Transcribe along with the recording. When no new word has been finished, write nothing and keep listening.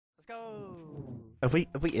go. Have we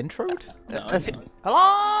introed? No. Hello.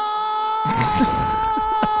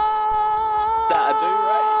 That I do,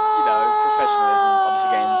 right? You know, professionalism. Odyssey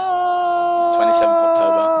Games, 27th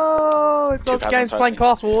October. Oh, it's Odyssey Games playing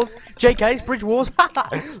Class Wars. JK's Bridge Wars.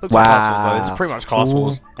 Looks Wow. like Class Wars though. This is pretty much Class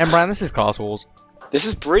Wars. Embran, this is Class Wars. This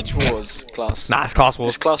is Bridge Wars class. Nah, it's Class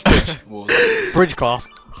Wars. It's Class Bridge Wars. Bridge class.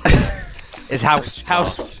 It's house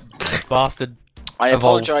bastard. I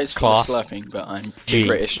apologise for the class. slurping, but I'm G. too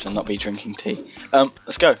British to not be drinking tea.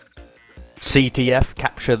 Let's go. CTF,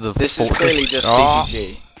 capture the This is fortress. clearly just Ah.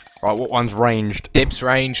 CTG. Right, what one's ranged? Dibs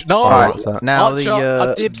range. No! Alright, so now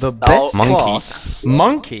Archer, dibs. the best Monkey. class.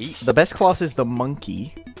 Monkey? The best class is the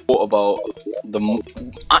monkey. What about the...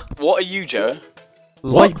 what are you, Joe?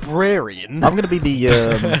 Librarian? I'm gonna be the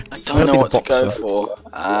I don't know what to go for.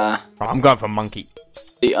 I'm going for monkey.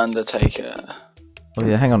 The Undertaker. Oh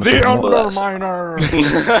yeah, hang on a The second. what- Underminer!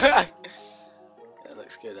 That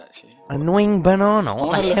looks good, actually. Annoying banana,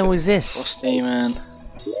 what the hell is this? Frosty, man.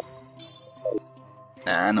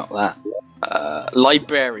 Nah, not that.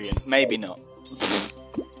 Librarian. Maybe not.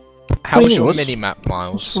 How was your What's- mini-map,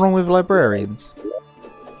 Miles? What's wrong with librarians?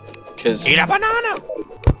 Because... Eat a banana!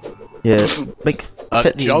 Yeah, make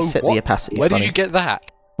set the Joe, set what? the opacity. Where funny. did you get that?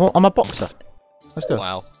 Well, I'm a boxer. Let's go.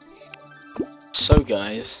 Wow. So,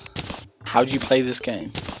 guys, how do you play this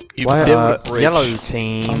game? You Why, build a bridge. Yellow I'm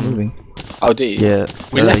team. moving. Oh, do you? Yeah,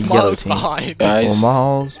 We left yellow Miles team. behind. Guys,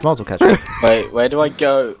 Well, Miles will catch up. wait, where do I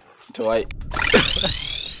go? Do I...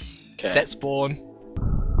 Okay. Set spawn.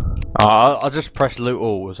 I'll just press loot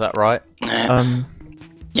all, is that right?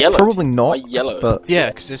 Yellow. Probably Why not. yellow? But Yeah,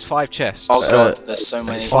 because there's 5 chests. Oh god, there's so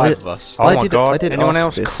many. There's 5 of us. Oh I my did- god, I did anyone ask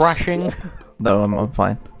else this. crashing? no, I'm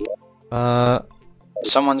fine.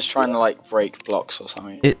 Someone's trying to like break blocks or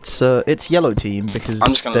something. It's yellow team because I'm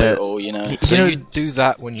just gonna do they're- it all, you know. So You know- you do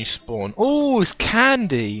that when you spawn. Oh, it's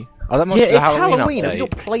candy! Oh, that must Yeah, be the it's Halloween. Have update. you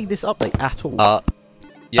not played this update at all?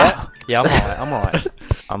 Yeah. Yeah, I'm alright.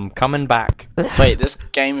 I'm coming back. Wait, this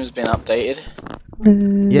game has been updated?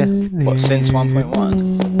 Yeah. What, since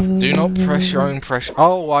 1.1? Do not press your own pressure.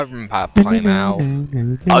 Oh, I remember how to play now.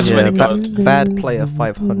 I swear to Yeah, God. bad player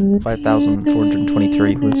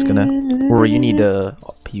 5,423 was gonna. Or you need a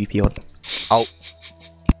PvP on. Oh.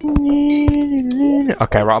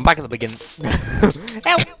 Okay, right, I'm back at the beginning.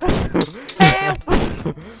 Help! Help!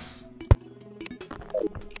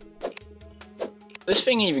 This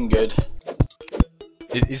thing even good?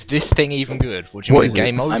 Is this thing even good? What do you What mean, is it?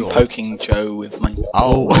 game mode? I'm or- poking Joe with my...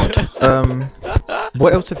 Oh.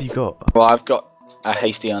 What else have you got? Well, I've got a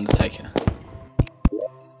hasty Undertaker.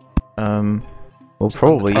 Well,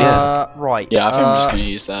 probably yeah. Right. Yeah, I think I'm just gonna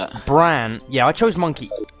use that. Bran. Yeah, I chose monkey.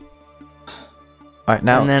 Alright,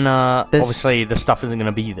 now And then, there's- obviously, the stuff isn't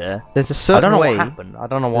gonna be there. there's a I certain don't know way. what happened. I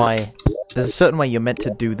don't know why. There's a certain way you're meant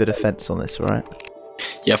to do the defense on this, right?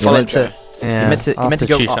 Yeah, You're follow meant Joe. to. Yeah, You meant to- I'll you meant have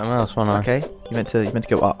to go choose up. something else, won't I? Okay. You meant to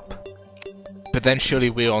go up. But then surely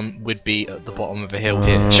we'd be at the bottom of a hill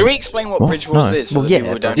here. Should we explain what What? Bridge Wars No. is for Well, the yeah,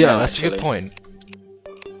 people who don't Yeah, know, that's a actually? good point.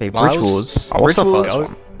 Okay, Bridge Miles? Wars. Oh, what's the Bridge first Wars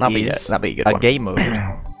one? That'd be is it. That'd be a good a one. game mode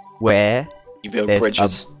where You build there's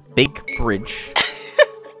bridges. a big bridge,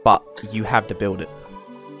 but you have to build it.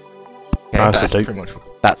 Okay, Nice. That's dope. pretty much.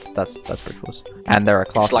 that's Bridge Wars, and there are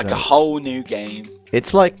classes. It's like in a it. whole new game.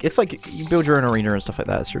 It's like you build your own arena and stuff like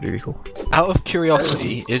that. It's really cool. Out of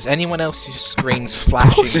curiosity, is anyone else's screens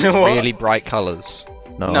flashing What? really bright colours?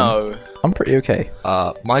 No. I'm pretty okay.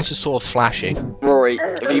 Mine's just sort of flashing. Rory,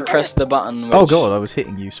 if you press the button which... Oh god, I was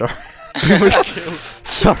hitting you. Sorry.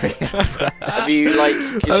 Sorry. Have you, like...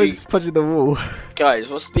 I Cause you, was punching the wall. guys,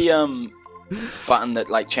 what's the, button that,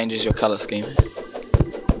 like, changes your colour scheme?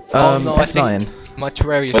 Oh, no, I F9. My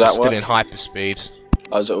Terraria Will that is still work? in hyperspeed.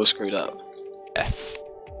 Oh, is it all screwed up? Yeah.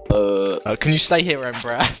 Uh, Can you stay here,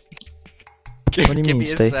 Embra? What do you Give mean, me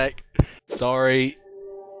stay? a sec. Sorry.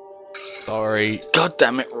 Sorry. God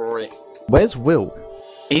damn it, Rory. Where's Will?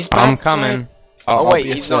 He's bad I'm player- coming. Oh, I'll wait,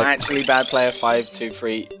 be a he's not sec. actually bad player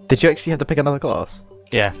 523. Did you actually have to pick another class?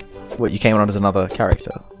 Yeah. What, you came on as another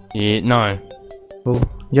character? Yeah, no. Well,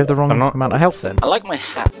 you have the wrong I'm not- amount of health then. I like my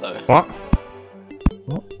hat, though. What?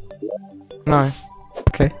 What? No.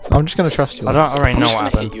 Okay, I'm just gonna trust you. I don't already I'm know just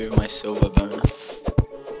what gonna hit happened. you with my silver boner.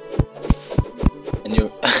 And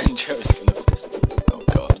you're... Joe's gonna fist me. Oh,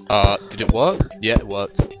 God. Did it work? Yeah, it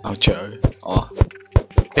worked. Oh, Joe. Oh.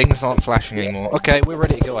 Things aren't flashing anymore. Okay, we're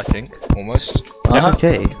ready to go, I think. Almost. Uh-huh.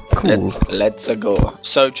 Okay, cool. Let's go.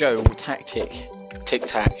 So, Joe, tactic.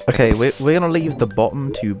 Tic-tac. Okay, we're gonna leave the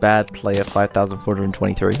bottom to bad player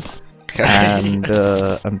 5,423, Okay.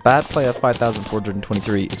 and bad player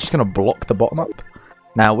 5,423 is just gonna block the bottom up.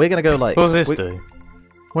 Now we're gonna go like. What does this we- do?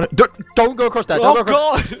 Don't go across that. Don't go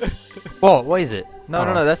across. God! What is it?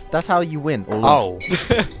 No. That's how you win. Or lose.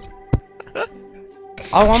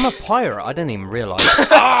 Oh, I'm a pirate. I didn't even realise.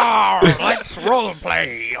 Let's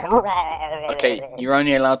roleplay. Okay, you're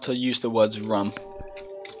only allowed to use the words rum.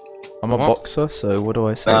 I'm a What? boxer, so what do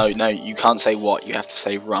I say? No, you can't say what. You have to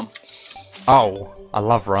say rum. Oh, I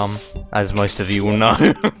love rum, as most of you will know.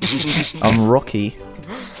 I'm Rocky.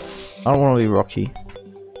 I don't want to be Rocky.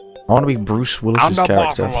 I want to be Bruce Willis's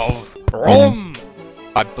character. of rum.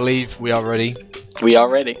 I believe we are ready. We are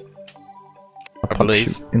ready. I believe.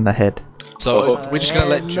 punch you in the head. So we're just gonna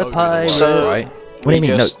let Joe do the work, So- right? What do you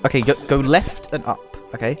mean? just- No. Okay, go left and up.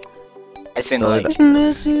 Okay. As in, So like,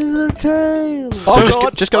 This is a tale. So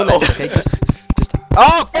just go left. Okay. Just.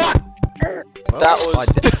 Oh fuck! Well, that was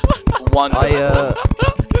one.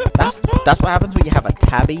 That's what happens when you have a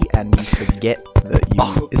tabby and you forget that you.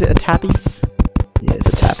 Oh. Is it a tabby? Yeah, it's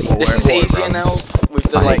a tabby. Oh, This is where it easier now runs. with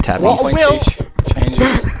the I hate like tabbies. point What, Will?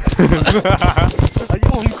 changes. Are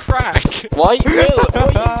you on crack? Why, Will? What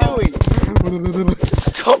are you doing?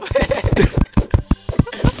 Stop it!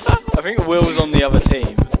 I think Will's on the other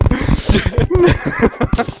team.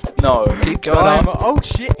 No. Keep going up. Oh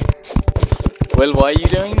shit. Will, why are you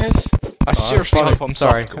doing this? I seriously hope I'm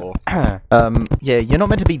sorry. softcore. Yeah, you're not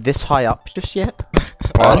meant to be this high up just yet.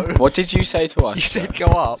 What? What did you say to us? You said go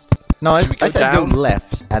up. No, Should we go I said down? go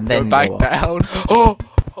left and then Go back up. down. Oh!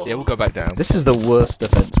 Yeah, we'll go back down. This is the worst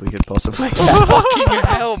defense we could possibly have. Fucking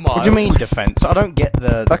hell, Miles. What do you mean defense? I don't get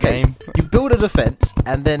the Okay, game. you build a defense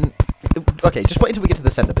and then. Okay, just wait until we get to the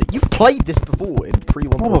center bit. You've played this before in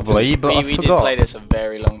pre-1. Probably, but I we did forgot. play this a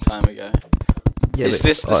very long time ago. Yeah, Is but,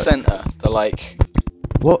 this the center? The like...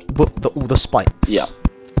 What? All the spikes? Yeah.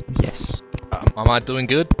 Yes. Am I doing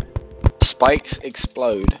good? Spikes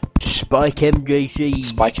explode. Spike MJC.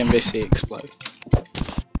 Spike and Bissy explode.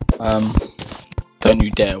 Don't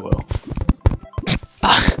you dare, Will.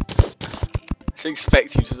 Just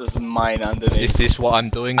expect you to just mine underneath. Is this what I'm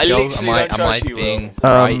doing, I Joe? literally Am I don't trust you, Will. being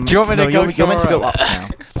Um, right? Do you want me to no, go you're meant to go somewhere up now.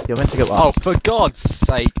 You're meant to go up. Oh, for God's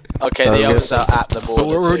sake! Okay, Oh, the yeah. others are at the border. But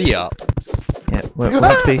we're already too. up. Yeah, we're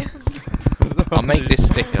meant to be. I'll make this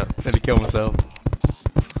thicker. Nearly kill myself.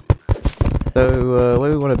 So, where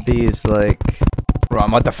we want to be is like. Right,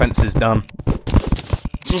 my defense is done.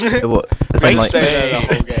 What? As in, Wait, like, stay there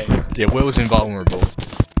the whole game. Yeah, Will's invulnerable.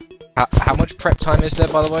 How much prep time is there,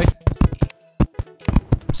 by the way?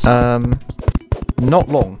 not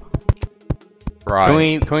long.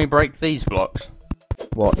 Right. Can we break these blocks?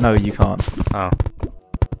 What? No, you can't. Oh.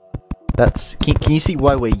 That's. Can you see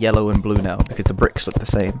why we're yellow and blue now? Because the bricks look the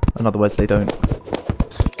same. In other words, they don't.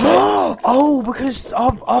 Oh, because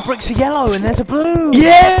our bricks are yellow and there's a blue.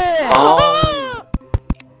 Yeah! Oh.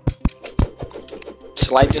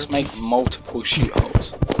 Shall I just make multiple shoot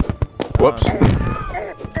holes? Whoops.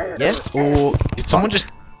 Yes? Or. Did someone just...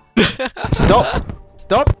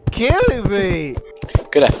 Stop killing me!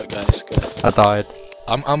 Good effort, guys. Good effort. I died.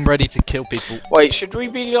 I'm ready to kill people. Wait, should we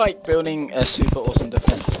be like building a super awesome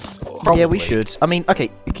defense? Or... Yeah, we Probably. should. I mean, okay,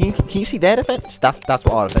 can you see their defense? That's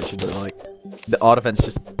what our defense should look like. Our defense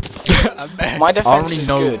just. My I defense already is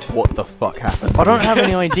know good. what the fuck happened. I don't have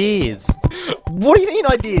any ideas. What do you mean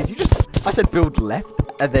ideas? You just. I said build left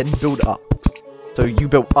and then build up. So you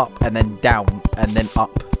built up and then down and then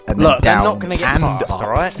up and then Look, they're down not gonna get and past, up.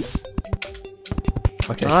 alright?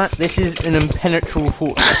 Okay. Alright, this is an impenetrable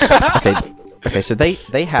fortress. Okay. Okay. So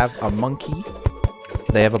they have a monkey.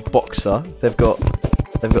 They have a boxer. They've got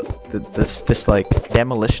this like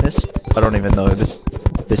demolitionist. I don't even know this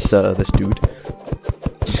dude.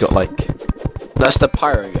 He's got like That's the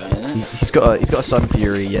pyro guy, isn't it? he's got a Sun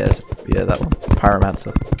Fury. Yeah, that one.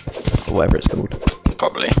 Pyromancer, or whatever it's called.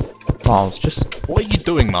 Probably. Miles, just What are you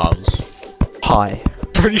doing, Miles? hi.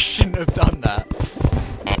 Probably shouldn't have done that.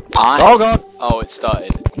 Oh god! Oh, it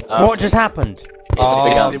started. What just happened? It's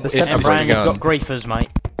begun. the It's center Noelbran already has gone. got griefers, mate.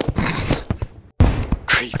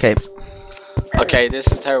 Okay. Okay, this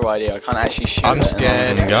is a terrible idea. I can't actually shoot. I'm it,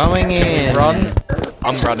 scared. and Going in. Run.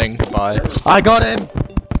 I'm running. Goodbye. I got him.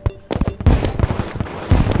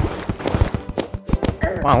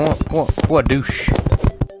 Wow, what a douche.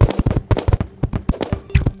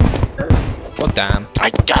 Oh damn. I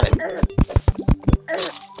got it.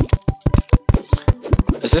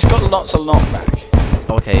 Has this got lots of knockback?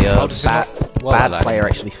 Okay. Oh, does it Bad not- well, bad then. player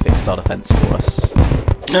actually fixed our defense for us.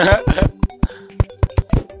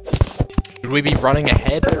 Should we be running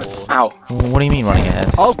ahead or... Ow. What do you mean running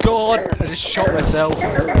ahead? Oh god! I just shot myself.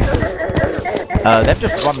 They've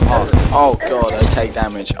just run past. Oh god, I take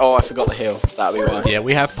damage. Oh, I forgot the heal. That'll be why. Yeah,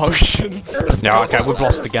 we have potions. No, okay, we've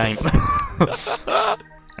lost the game.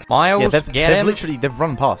 Miles, Yeah, get him. they've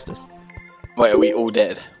run past us. Wait, are we all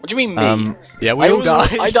dead? What do you mean me? Yeah, we all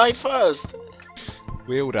died. I died first.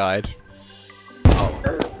 We all died.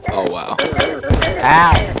 Oh wow.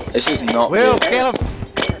 Ow! This is not Will, good. kill him!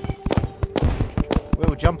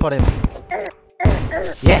 Will, jump on him.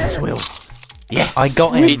 Yes, Will. Yes, I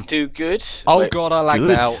got We him. do good. Oh Wait, god, I lagged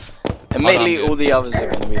Good. out. admittedly, Hold on, all the others are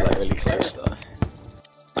going to be like really close though.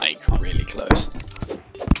 Like really close.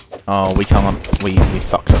 Oh, we can't. We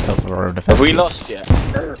fucked ourselves with our own defense. Have we lost yet?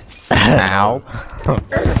 Ow.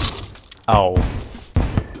 Oh.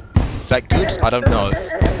 Is that good? I don't know.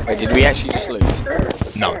 Wait, did we actually just lose?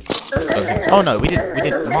 No. Oh no, we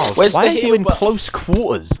didn't. Miles, Where's why the are you heal in button? close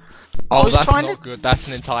quarters? Oh, was that's trying not to- good. That's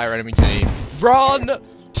an entire enemy team. Run!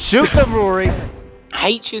 Shoot them, Rory!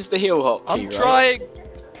 H is the heal hotkey, I'm right? trying.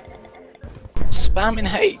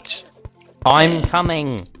 Spamming H. I'm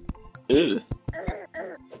coming. Ew.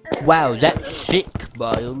 Wow, that's sick,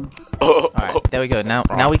 Miles. Oh, Alright, there we go. Now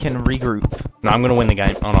we can regroup. No, I'm gonna win the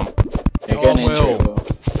game. Hold on. you're going into Will. it, Will.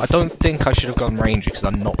 I don't think I should have gone range because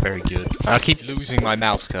I'm not very good. And I keep losing my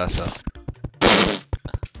mouse cursor.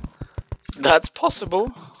 That's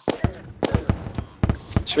possible.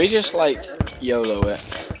 Should we just like YOLO it?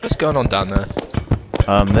 What's going on down there?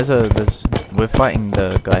 We're fighting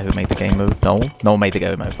the guy who made the game mode. Noel made the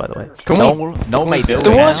game mode, by the way. Can Noel made this The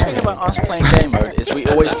game. worst thing about us playing game mode is we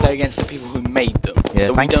always play against the people who made them. Yeah,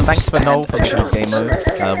 so thanks, we don't thanks for stand Noel for making a this game chance.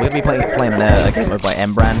 mode. We're gonna be playing a game mode by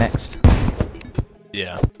Noelbran next.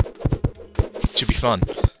 Yeah. Should be fun.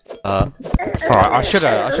 Alright, I should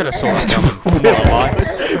have sorted that one. Not a lie.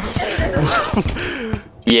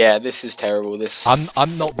 Yeah, this is terrible. This.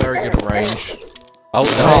 I'm not very good at range. Oh,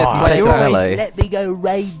 Oh, no. take melee. Let me go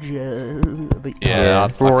ranger. Yeah, I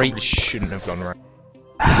Rory. probably shouldn't have gone range.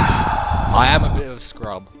 I am a bit of a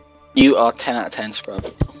scrub. You are 10 out of 10 scrub.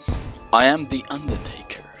 I am the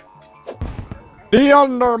Undertaker. The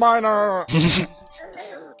Underminer.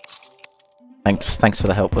 Thanks for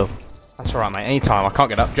the help, Will. That's alright, mate. Anytime. I can't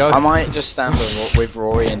get up, Joe. I might just stand with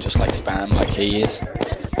Rory and just like spam like he is.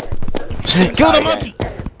 Kill the monkey!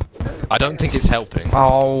 I don't think it's helping.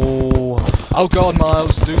 Oh. Oh god,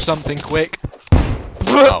 Miles, do something quick.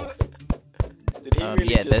 Oh. Did he really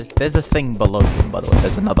Yeah, just... there's a thing below him, by the way.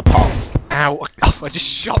 There's another path. Ow. I just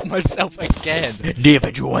shot myself again.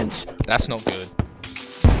 Vigilance. That's not good.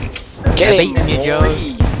 Get beating him, you, Joe. Rory!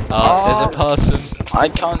 There's a person. I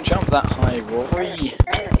can't jump that high, Rory.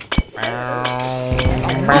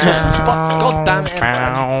 God damn it.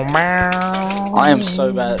 I am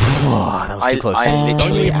so bad. That was too close. I Don't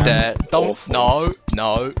literally leave am there. Don't. awful.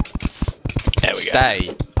 No. There we go.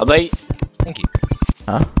 Stay. Are they? Thank you.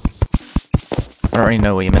 Huh? I don't really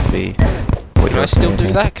know where you're meant to be. Can I still do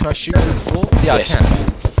that? Can I shoot through the floor? Yeah, Yes, I can. you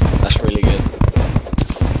can. That's really good.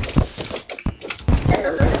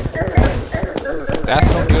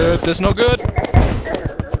 That's not good. That's not good.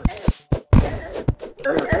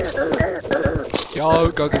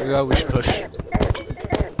 Go. We should push.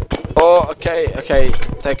 Oh, okay.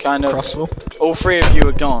 They're kind of. Crosswell. All three of you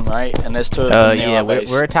are gone, right? And there's two of them near Yeah, our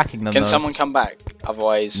base. we're attacking them. Can though. someone come back?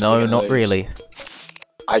 Otherwise, we're No, gonna not lose. really.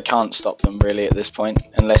 I can't stop them really at this point,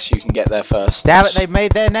 unless you can get there first. Damn it! They've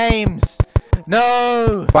made their names.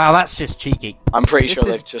 No. Wow, that's just cheeky. I'm pretty sure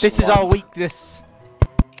they've just. This is won. our weakness.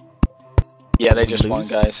 Yeah, they just Lose. won,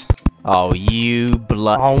 guys. Oh, you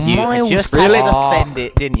blood! Oh, you Miles, just really? had to defend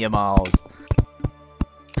it, didn't you, Miles?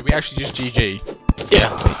 Did we actually just GG? Yeah.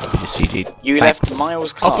 Just GG. You left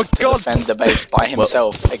Miles Clark for to God- defend the base by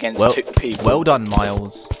himself against well- two people. Well done,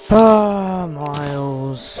 Miles. Oh,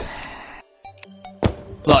 Miles.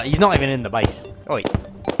 Look, he's not even in the base. Oi.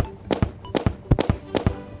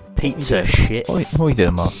 Pizza shit. What are you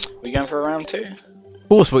doing, Miles? We going for a round two? Of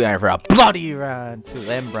course we're going for a bloody round to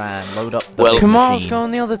them brand. Load up the Well- big Come on, machine. let's go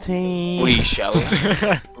on the other team. We shall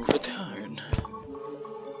return.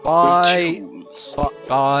 Bye. With jewels,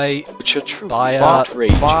 Bye. which are true. Bye.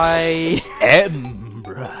 outrageous. Bye.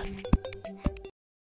 Brand.